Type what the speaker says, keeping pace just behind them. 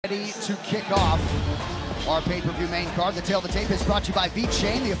ready to kick off our pay-per-view main card. The tail of the tape is brought to you by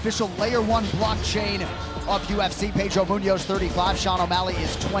V-Chain, the official Layer 1 blockchain of UFC. Pedro Munhoz, 35. Sean O'Malley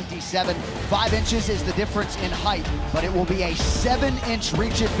is 27. 5 inches is the difference in height, but it will be a 7-inch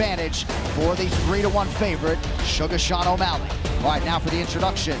reach advantage for the 3-1 favorite, Sugar Sean O'Malley. All right, now for the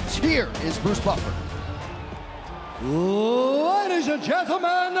introductions. Here is Bruce Buffer. Ladies and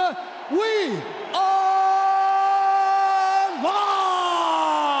gentlemen, we are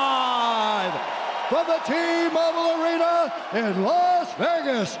live from the T-Mobile Arena in Las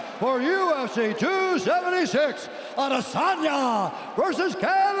Vegas for UFC 276, Adesanya versus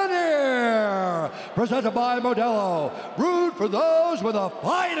Cannonier, presented by Modelo. Root for those with a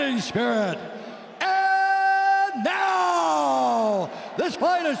fighting spirit. And now, this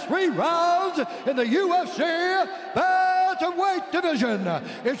fight is 3 rounds in the UFC bantamweight division.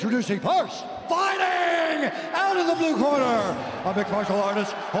 Introducing first, fighting out of the blue corner, a mixed martial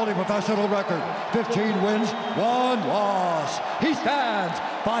artist holding professional record, 15 wins, 1 loss. He stands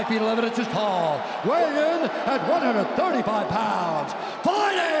 5 feet 11 inches tall, weighing in at 135 pounds.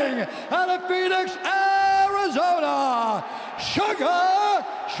 Fighting out of Phoenix, Arizona, Sugar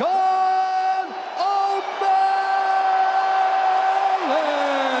Sean O'Malley.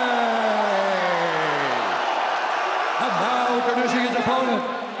 And now introducing his opponent,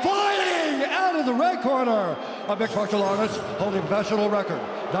 fighting out of the red corner, a mixed martial artist holding a professional record,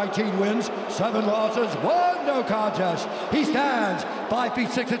 19 wins, 7 losses, 1 no contest. He stands 5 feet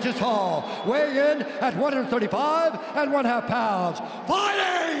 6 inches tall, weighing in at 135 1/2 pounds.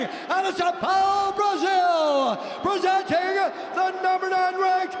 Fighting out of Sao Paulo, Brazil, presenting the #9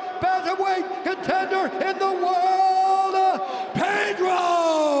 ranked bantamweight contender in the world,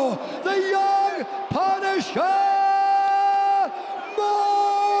 Pedro, the young Punisher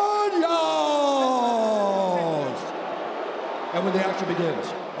Munhoz. And when the action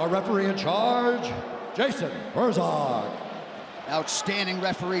begins, our referee in charge, Jason Herzog. Outstanding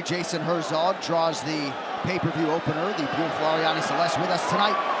referee Jason Herzog draws the pay-per-view opener. The beautiful Ariane Celeste with us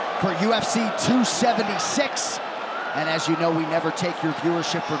tonight for UFC 276. And as you know, we never take your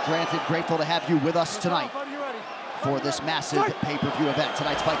viewership for granted. Grateful to have you with us tonight for this massive pay-per-view event.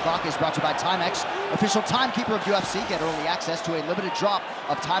 Tonight's Fight Clock is brought to you by Timex, official timekeeper of UFC. Get early access to a limited drop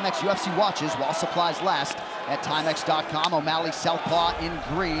of Timex UFC watches while supplies last at Timex.com. O'Malley southpaw in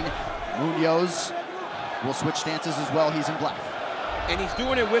green. Munhoz will switch stances as well. He's in black. And he's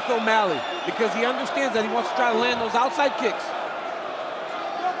doing it with O'Malley because he understands that he wants to try to land those outside kicks.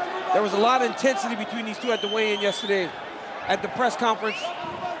 There was a lot of intensity between these two at the weigh-in yesterday, at the press conference,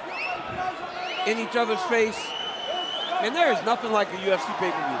 in each other's face. And there is nothing like a UFC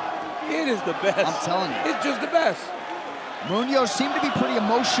pay-per-view. It is the best. I'm telling you. It's just the best. Munhoz seemed to be pretty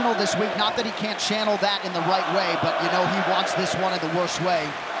emotional this week. Not that he can't channel that in the right way, but you know he wants this one in the worst way.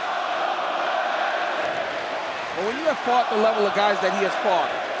 But when you have fought the level of guys that he has fought,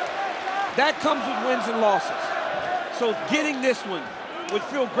 that comes with wins and losses. So getting this one would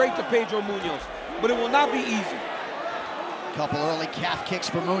feel great to Pedro Munhoz, but it will not be easy. Couple early calf kicks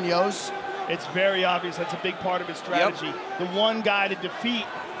for Munhoz. It's very obvious that's a big part of his strategy. Yep. The one guy to defeat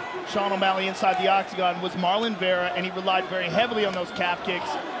Sean O'Malley inside the octagon was Marlon Vera, and he relied very heavily on those calf kicks,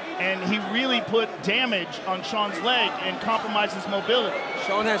 and he really put damage on Sean's leg and compromised his mobility.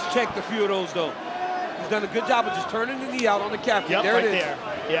 Sean has checked a few of those, though. He's done a good job of just turning the knee out on the calf kick. Yep, there right it is. there.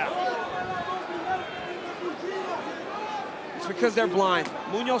 Yeah. It's because they're blind.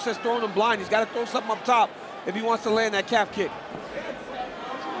 Munhoz has thrown them blind. He's got to throw something up top if he wants to land that calf kick.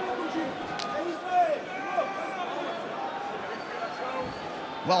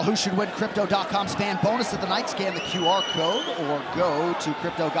 Well, who should win Crypto.com's fan bonus of the night? Scan the QR code or go to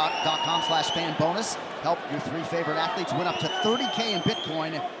Crypto.com/fan bonus. Help your 3 favorite athletes win up to $30K in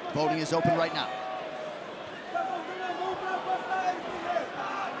Bitcoin. Voting is open right now.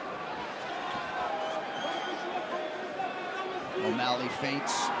 O'Malley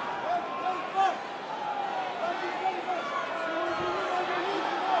feints.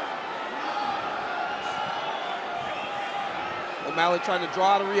 O'Malley trying to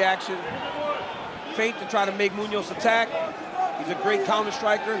draw out a reaction. Feint to try to make Munhoz attack. He's a great counter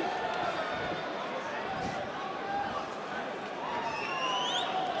striker.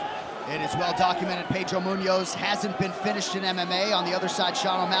 It is well documented Pedro Munhoz hasn't been finished in MMA. On the other side,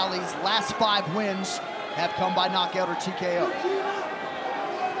 Sean O'Malley's last 5 wins have come by knockout or TKO.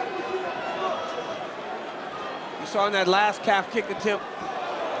 You saw in that last calf kick attempt,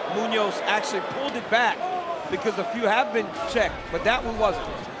 Munhoz actually pulled it back because a few have been checked, but that one wasn't.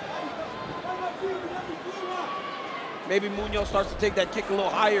 Maybe Munhoz starts to take that kick a little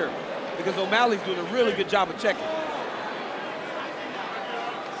higher because O'Malley's doing a really good job of checking.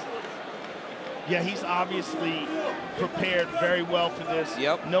 Yeah, he's obviously prepared very well for this,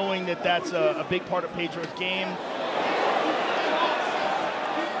 knowing that that's a big part of Pedro's game.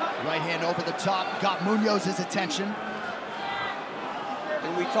 Right hand over the top, got Munhoz's attention.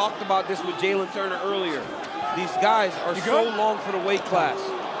 And we talked about this with Jalen Turner earlier. These guys are so long for the weight class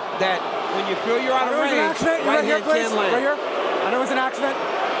that when you feel you're out of range, right hand can land. Right here. I know it's an accident.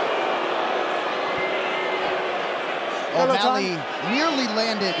 O'Malley nearly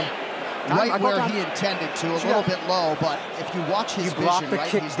landed right where he intended to, a little bit low, but if you watch his vision, block the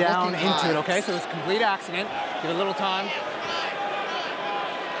kick he's down looking into high. it, okay? So it's a complete accident. Give it a little time.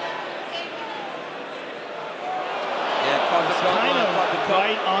 Kind of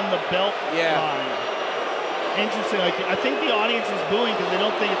right on the belt line. Interesting. Like, I think the audience is booing because they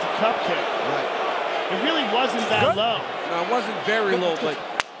don't think it's a cup kick. Right. It really wasn't that low. No, it wasn't very low, but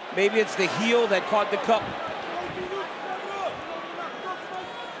maybe it's the heel that caught the cup.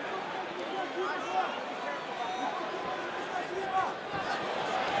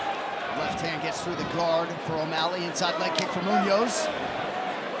 Left hand gets through the guard for O'Malley. Inside leg kick for Munhoz.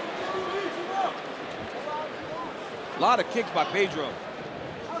 A lot of kicks by Pedro.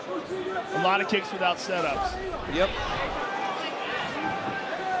 A lot of kicks without setups. Yep.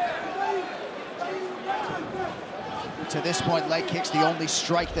 To this point, leg kick's the only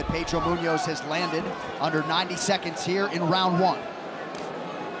strike that Pedro Munhoz has landed. Under 90 seconds here in round one.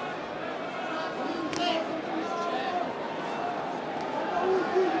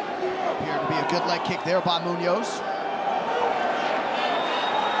 Appeared to be a good leg kick there by Munhoz.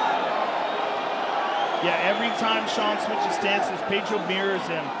 Yeah, every time Sean switches stances, Pedro mirrors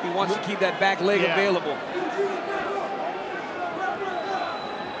him. He wants to keep that back leg available.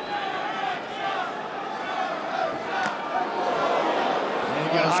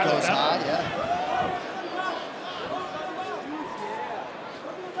 Goes high,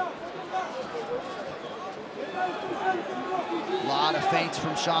 A lot of feints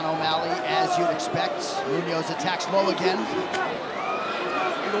from Sean O'Malley, as you'd expect. Munhoz attacks low again.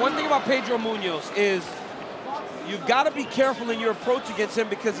 And the one thing about Pedro Munhoz is you've got to be careful in your approach against him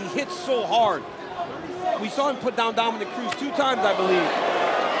because he hits so hard. We saw him put down Dominic Cruz 2 times, I believe.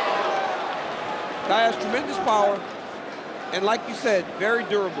 Guy has tremendous power, and like you said, very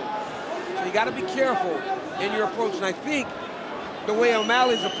durable. So you got to be careful in your approach, and I think the way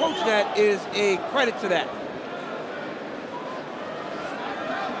O'Malley's approaching that is a credit to that.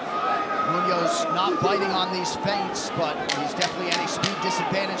 Munhoz not biting on these feints, but he's definitely at a speed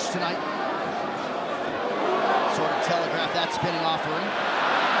disadvantage tonight. Sort of telegraph that spinning offering.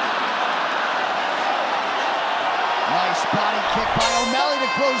 Nice body kick by O'Malley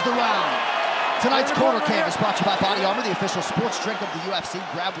to close the round. Tonight's Corner Cam is brought to you by Body Armor, the official sports drink of the UFC.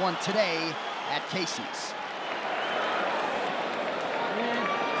 Grab one today at Casey's.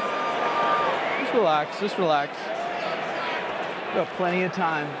 Just relax, just relax. We got plenty of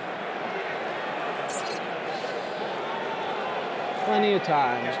time. Plenty of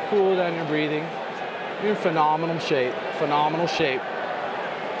time. Just cool down your breathing. You're in phenomenal shape. Phenomenal shape.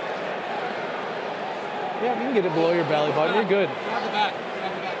 Yeah, you can get it below your belly button. You're good.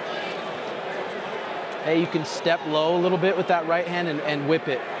 Hey, you can step low a little bit with that right hand and whip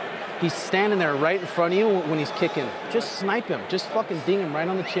it. He's standing there right in front of you when he's kicking. Just snipe him. Just fucking ding him right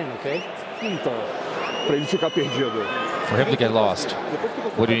on the chin, okay? For him to get lost,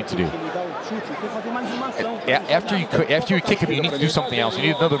 what do you need to do? After you kick him, you need to do something else. You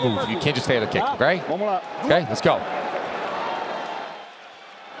need another move. You can't just stay at a kick, right? Okay, let's go.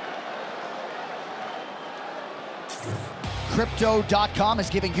 Crypto.com is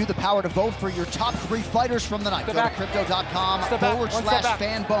giving you the power to vote for your top 3 fighters from the night. Go to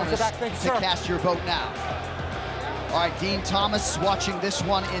crypto.com/fan bonus to cast your vote now. All right, Dean Thomas watching this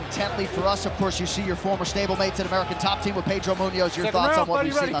one intently for us. Of course, you see your former stablemates at American Top Team with Pedro Munhoz. Your thoughts on what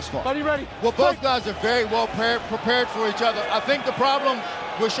we've seen thus far? Buddy, ready? Well, both guys are very well prepared for each other. I think the problem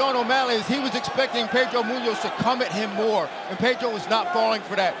with Sean O'Malley is he was expecting Pedro Munhoz to come at him more, and Pedro was not falling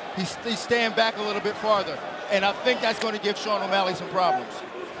for that. He's staying back a little bit farther, and I think that's going to give Sean O'Malley some problems.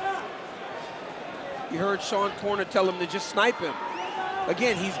 You heard Sean Corner tell him to just snipe him.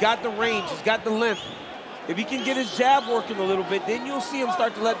 Again, he's got the range, he's got the length. If he can get his jab working a little bit, then you'll see him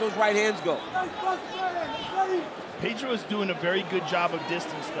start to let those right hands go. Pedro is doing a very good job of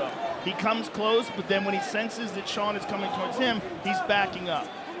distance, though. He comes close, but then when he senses that Sean is coming towards him, he's backing up.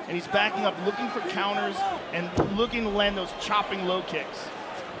 And he's backing up, looking for counters and looking to land those chopping low kicks.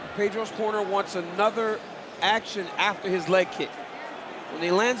 Pedro's corner wants another action after his leg kick. When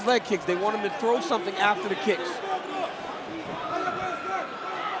he lands leg kicks, they want him to throw something after the kicks.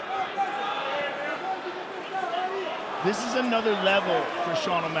 This is another level for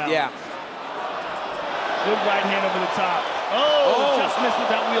Sean O'Malley. Yeah. Good right hand over the top. Oh, just missed with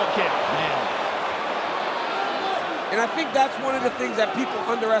that wheel kick. Man. And I think that's one of the things that people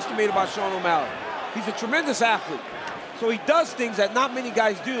underestimate about Sean O'Malley. He's a tremendous athlete. So he does things that not many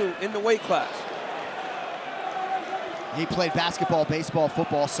guys do in the weight class. He played basketball, baseball,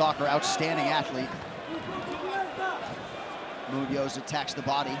 football, soccer, outstanding athlete. Munhoz attacks the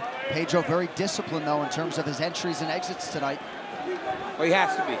body. Pedro very disciplined, though, in terms of his entries and exits tonight. Well, he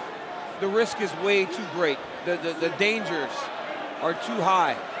has to be. The risk is way too great. The dangers are too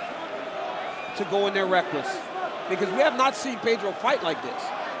high to go in there reckless. Because we have not seen Pedro fight like this.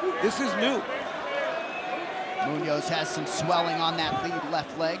 This is new. Munhoz has some swelling on that lead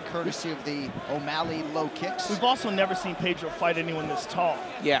left leg, courtesy of the O'Malley low kicks. We've also never seen Pedro fight anyone this tall.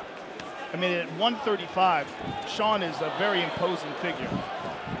 Yeah. I mean, at 135, Sean is a very imposing figure.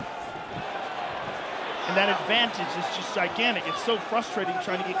 And that advantage is just gigantic. It's so frustrating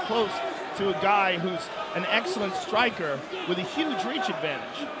trying to get close to a guy who's an excellent striker with a huge reach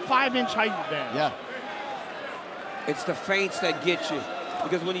advantage, 5-inch height advantage. Yeah. It's the feints that get you.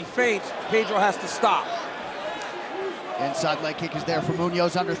 Because when he feints, Pedro has to stop. Inside leg kick is there for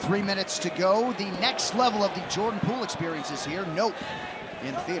Munhoz. Under 3 minutes to go. The next level of the Jordan Poole experience is here. Nope.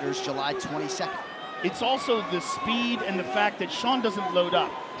 In theaters July 22nd. It's also the speed and the fact that Sean doesn't load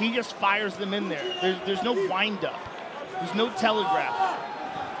up. He just fires them in there. There's no wind up. There's no telegraph.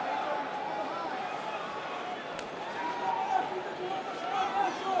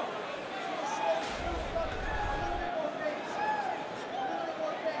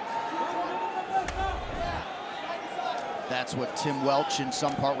 That's what Tim Welch in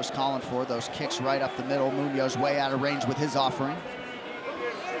some part was calling for. Those kicks right up the middle. Munhoz way out of range with his offering.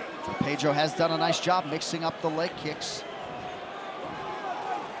 Pedro has done a nice job mixing up the leg kicks.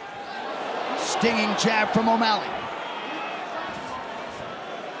 Stinging jab from O'Malley.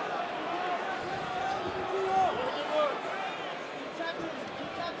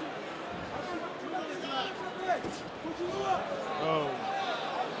 Oh.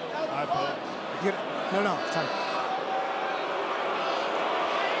 No, it's time.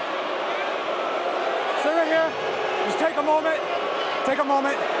 Stay right here. Just take a moment. Take a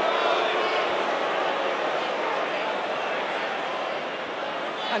moment.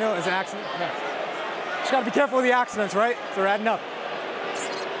 I know it was an accident. Yeah. Just gotta be careful with the accidents, right? They're adding up.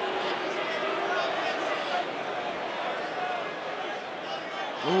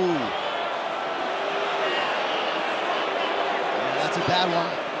 Ooh. Yeah, that's a bad one.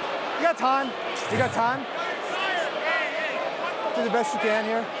 You got time. You got time. Do the best you can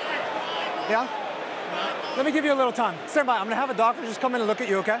here. Yeah? Let me give you a little time. Stand by. I'm going to have a doctor just come in and look at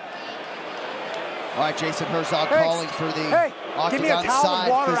you, okay? All right, Jason Herzog calling for the octagon give me a towel side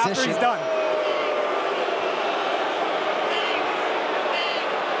of water position. after he's done.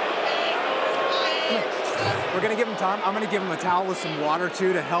 We're going to give him time. I'm going to give him a towel with some water,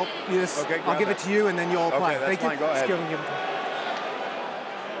 too, to help this. Okay, I'll give it to you, and then you'll apply. Okay, that's fine. Go ahead. Just give him time.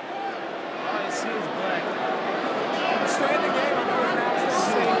 All I see is black. Stay in the game. I'm doing an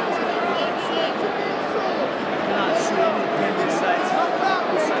accident. Cannot see anything besides what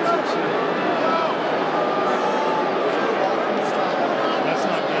you. That's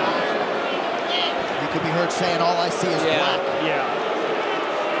not good. He could be heard saying, all I see is black. Yeah.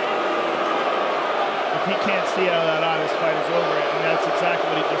 If he can't see out of that eye, this fight is over. And that's exactly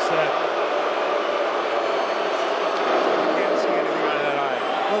what he just said. I can't see anything out of that eye.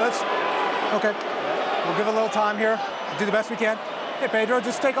 Well, that's okay. We'll give it a little time here. Do the best we can. Hey, Pedro,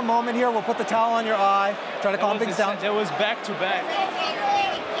 just take a moment here. We'll put the towel on your eye. Try to calm things down. It was back to back.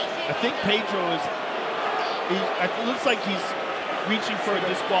 I think Pedro is, it looks like he's reaching for a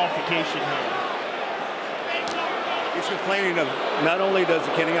disqualification here. He's complaining of not only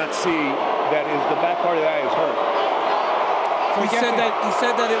can he not see, that is the back part of the eye is hurt. So he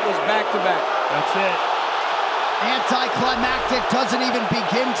said that it was back to back. That's it. Anticlimactic, doesn't even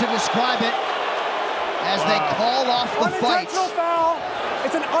begin to describe it as they call off the fight. Unintentional foul.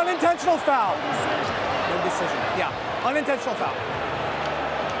 It's an unintentional foul. No decision. Yeah, unintentional foul.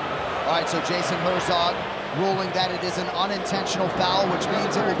 All right, so Jason Herzog ruling that it is an unintentional foul, which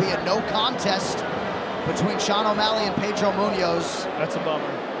means it will be a no contest between Sean O'Malley and Pedro Munhoz. That's a bummer.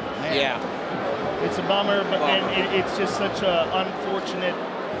 Man. Yeah. It's a bummer, but then it's just such an unfortunate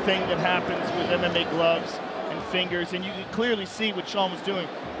thing that happens with MMA gloves and fingers. And you can clearly see what Sean was doing.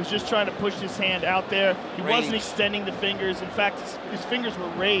 He was just trying to push his hand out there. He wasn't extending the fingers. In fact, his fingers were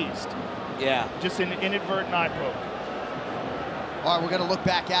raised. Yeah. Just an inadvertent eye poke. All right, we're going to look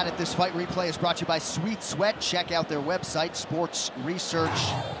back at it. This fight replay is brought to you by Sweet Sweat. Check out their website,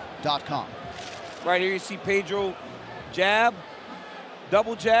 sportsresearch.com. Right here you see Pedro jab,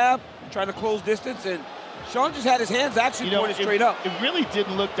 double jab, trying to close distance, and Sean just had his hands actually pointed straight up. It really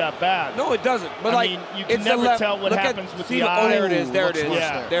didn't look that bad. No, it doesn't. But I mean, you can never tell what happens with the eye. Oh, there it is. There it is.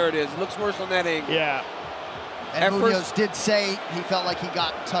 Yeah. There it is. It looks worse on that angle. Yeah. And Munhoz did say he felt like he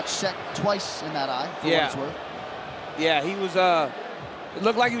got touched twice in that eye, for what it's worth. Yeah, he was, it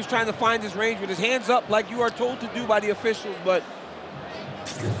looked like he was trying to find his range with his hands up like you are told to do by the officials, but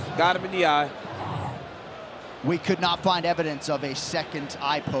got him in the eye. We could not find evidence of a second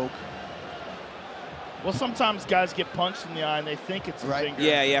eye poke. Well, sometimes guys get punched in the eye and they think it's a finger.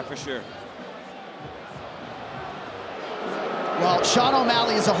 Yeah, for sure. Well, Sean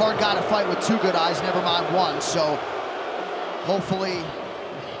O'Malley is a hard guy to fight with 2 good eyes, never mind 1. So hopefully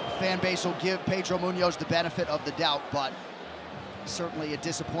fan base will give Pedro Munhoz the benefit of the doubt, but certainly a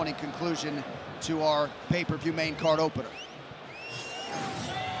disappointing conclusion to our pay-per-view main card opener.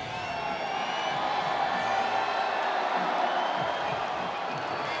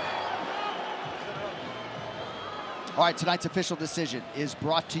 All right, tonight's official decision is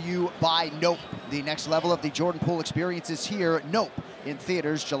brought to you by Nope. The next level of the Jordan Poole experience is here. Nope, in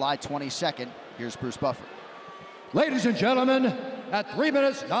theaters July 22nd. Here's Bruce Buffer. Ladies and gentlemen, at 3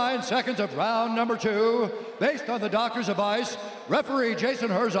 minutes, 9 seconds of round number 2, based on the doctor's advice, referee Jason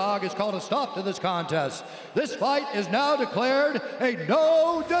Herzog has called a stop to this contest. This fight is now declared a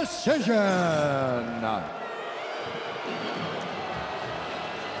no decision.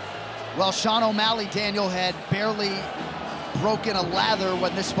 Well, Sean O'Malley, Daniel, had barely broken a lather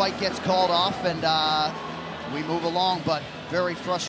when this fight gets called off, and we move along, but very frustrating.